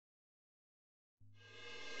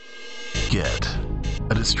Git,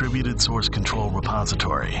 a distributed source control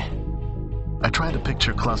repository. I try to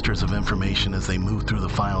picture clusters of information as they move through the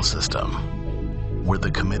file system. Were the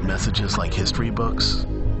commit messages like history books?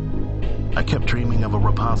 I kept dreaming of a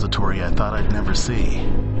repository I thought I'd never see.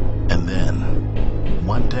 And then,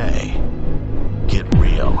 one day, Git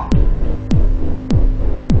real.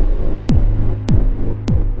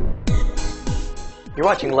 You're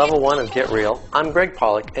watching Level 1 of Get Real. I'm Greg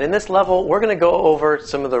Pollock, and in this level, we're going to go over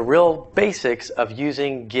some of the real basics of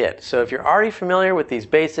using Git. So if you're already familiar with these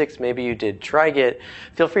basics, maybe you did try Git,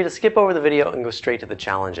 feel free to skip over the video and go straight to the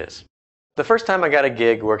challenges. The first time I got a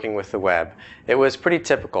gig working with the web, it was pretty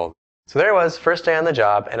typical. So there I was, first day on the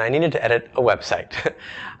job, and I needed to edit a website.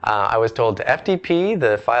 I was told to FTP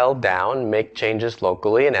the file down, make changes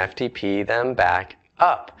locally, and FTP them back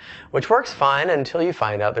up, which works fine until you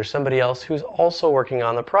find out there's somebody else who's also working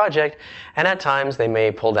on the project, and at times they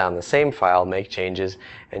may pull down the same file, make changes,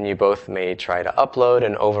 and you both may try to upload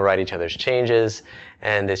and overwrite each other's changes,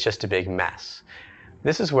 and it's just a big mess.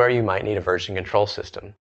 This is where you might need a version control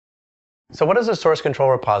system. So what is a source control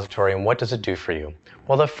repository and what does it do for you?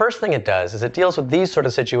 Well, the first thing it does is it deals with these sort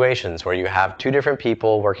of situations where you have two different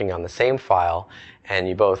people working on the same file and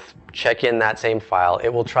you both check in that same file. It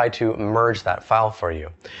will try to merge that file for you.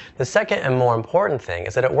 The second and more important thing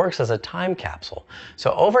is that it works as a time capsule.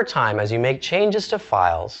 So over time, as you make changes to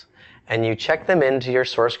files and you check them into your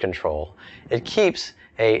source control, it keeps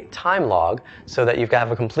a time log so that you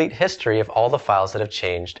have a complete history of all the files that have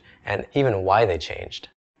changed and even why they changed.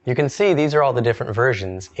 You can see these are all the different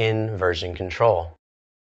versions in version control.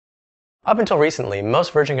 Up until recently,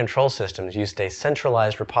 most version control systems used a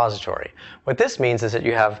centralized repository. What this means is that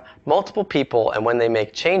you have multiple people, and when they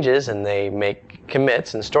make changes and they make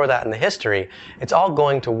commits and store that in the history, it's all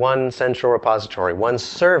going to one central repository, one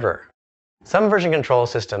server. Some version control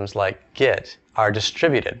systems, like Git, are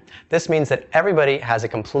distributed. This means that everybody has a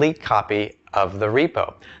complete copy of the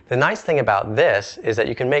repo. The nice thing about this is that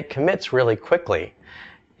you can make commits really quickly.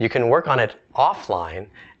 You can work on it offline,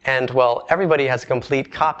 and, well, everybody has a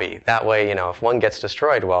complete copy. That way, if one gets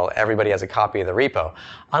destroyed, well, everybody has a copy of the repo.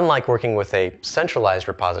 Unlike working with a centralized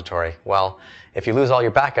repository, well, if you lose all your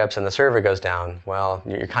backups and the server goes down, well,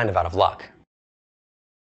 you're kind of out of luck.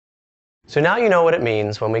 So now you know what it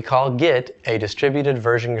means when we call Git a distributed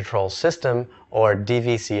version control system, or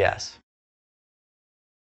DVCS.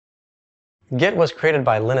 Git was created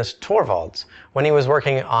by Linus Torvalds when he was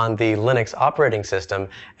working on the Linux operating system,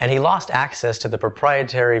 and he lost access to the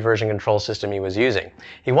proprietary version control system he was using.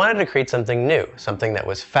 He wanted to create something new, something that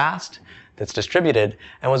was fast, that's distributed,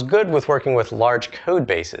 and was good with working with large code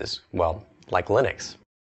bases, well, like Linux.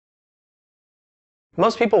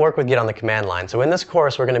 Most people work with Git on the command line, so in this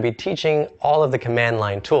course we're going to be teaching all of the command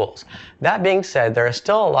line tools. That being said, there are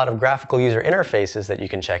still a lot of graphical user interfaces that you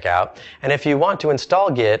can check out, and if you want to install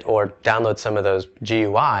Git or download some of those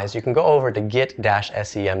GUIs, you can go over to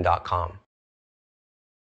git-sem.com.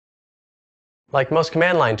 Like most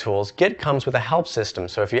command line tools, Git comes with a help system,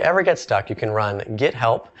 so if you ever get stuck, you can run git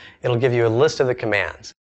help. It'll give you a list of the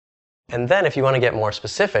commands. And then if you want to get more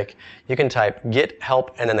specific, you can type git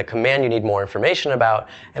help and then the command you need more information about,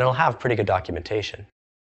 and it'll have pretty good documentation.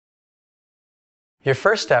 Your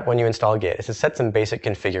first step when you install Git is to set some basic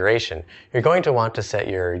configuration. You're going to want to set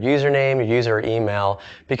your username, your user email,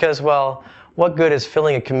 because, well, what good is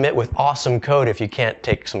filling a commit with awesome code if you can't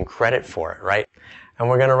take some credit for it, right? And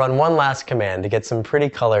we're going to run one last command to get some pretty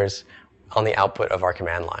colors on the output of our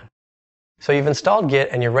command line. So you've installed Git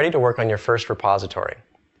and you're ready to work on your first repository.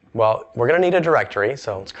 Well, we're going to need a directory,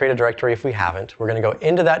 so let's create a directory if we haven't. We're going to go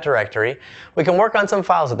into that directory. We can work on some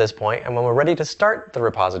files at this point, and when we're ready to start the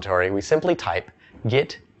repository, we simply type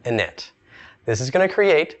git init. This is going to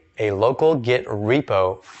create a local Git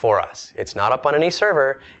repo for us. It's not up on any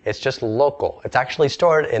server, it's just local. It's actually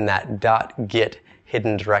stored in that .git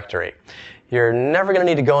hidden directory. You're never going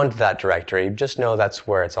to need to go into that directory, just know that's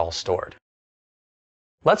where it's all stored.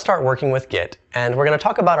 Let's start working with Git, and we're going to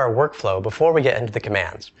talk about our workflow before we get into the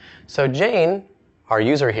commands. So Jane, our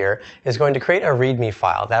user here, is going to create a README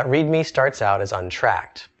file. That README starts out as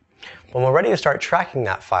untracked. When we're ready to start tracking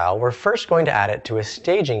that file, we're first going to add it to a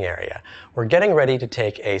staging area. We're getting ready to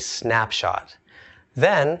take a snapshot.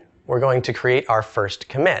 Then we're going to create our first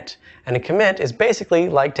commit. And a commit is basically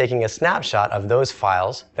like taking a snapshot of those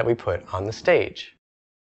files that we put on the stage.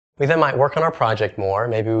 We then might work on our project more.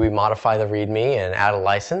 Maybe we modify the README and add a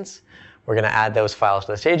license. We're going to add those files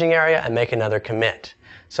to the staging area and make another commit.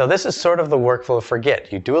 So this is sort of the workflow for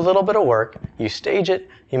Git. You do a little bit of work, you stage it,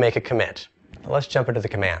 you make a commit. Let's jump into the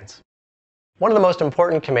commands. One of the most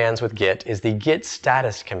important commands with Git is the git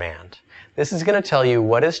status command. This is going to tell you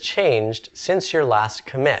what has changed since your last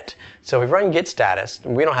commit. So if we run git status,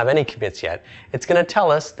 and we don't have any commits yet, it's going to tell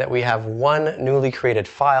us that we have one newly created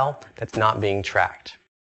file that's not being tracked.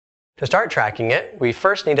 To start tracking it, we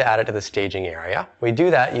first need to add it to the staging area. We do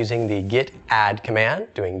that using the git add command,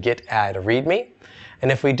 doing git add readme.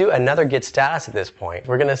 And if we do another git status at this point,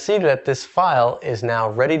 we're going to see that this file is now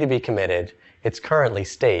ready to be committed. It's currently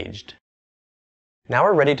staged. Now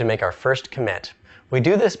we're ready to make our first commit. We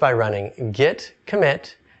do this by running git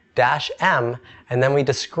commit -m, and then we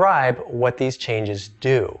describe what these changes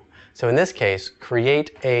do. So in this case, create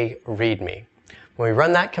a readme. When we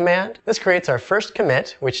run that command, this creates our first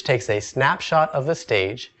commit, which takes a snapshot of the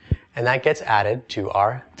stage, and that gets added to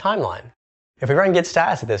our timeline. If we run git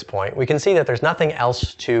status at this point, we can see that there's nothing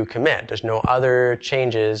else to commit. There's no other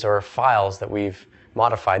changes or files that we've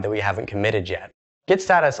modified that we haven't committed yet. Git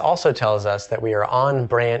status also tells us that we are on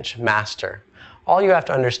branch master. All you have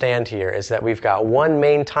to understand here is that we've got one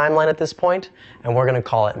main timeline at this point, and we're going to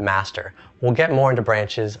call it master. We'll get more into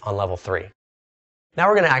branches on level 3. Now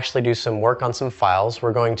we're going to actually do some work on some files.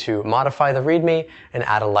 We're going to modify the README and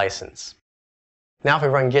add a license. Now if we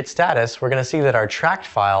run git status, we're going to see that our tracked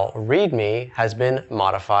file, README, has been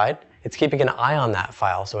modified. It's keeping an eye on that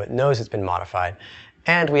file, so it knows it's been modified.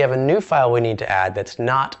 And we have a new file we need to add that's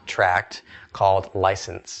not tracked, called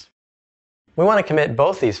license. We want to commit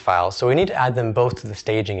both these files, so we need to add them both to the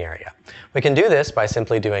staging area. We can do this by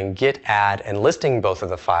simply doing git add and listing both of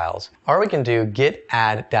the files, or we can do git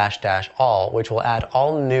add -- all, which will add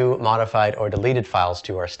all new modified or deleted files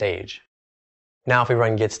to our stage. Now if we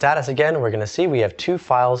run git status again, we're going to see we have two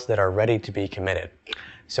files that are ready to be committed.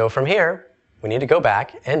 So from here, we need to go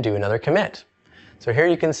back and do another commit. So here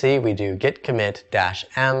you can see we do git commit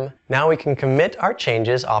 -m. Now we can commit our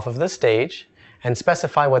changes off of the stage and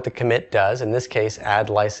specify what the commit does, in this case add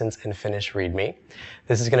license and finish readme.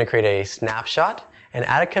 This is going to create a snapshot and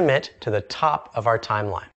add a commit to the top of our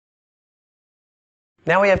timeline.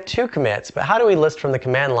 Now we have two commits, but how do we list from the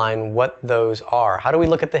command line what those are? How do we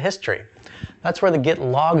look at the history? That's where the git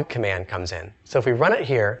log command comes in. So if we run it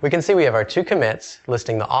here, we can see we have our two commits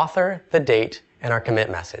listing the author, the date, and our commit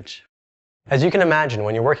message. As you can imagine,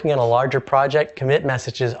 when you're working on a larger project, commit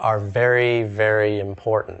messages are very, very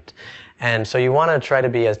important. And so you want to try to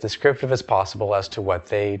be as descriptive as possible as to what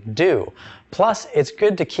they do. Plus, it's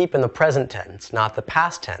good to keep in the present tense, not the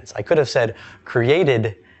past tense. I could have said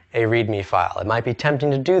created a README file. It might be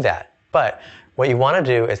tempting to do that. But what you want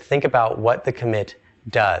to do is think about what the commit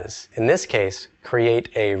does. In this case, create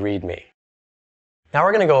a README. Now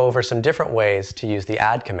we're going to go over some different ways to use the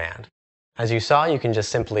add command. As you saw, you can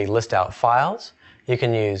just simply list out files. You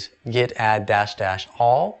can use git add --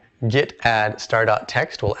 all. Git add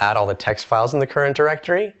star.txt will add all the text files in the current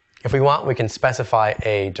directory. If we want, we can specify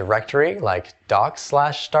a directory like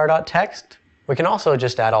docs/star.txt. We can also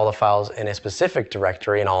just add all the files in a specific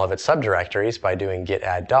directory and all of its subdirectories by doing git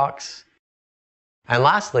add docs. And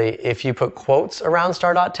lastly, if you put quotes around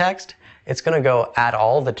star.txt, it's going to go add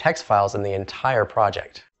all the text files in the entire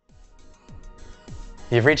project.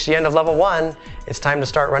 You've reached the end of level 1. It's time to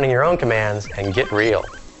start running your own commands and get real.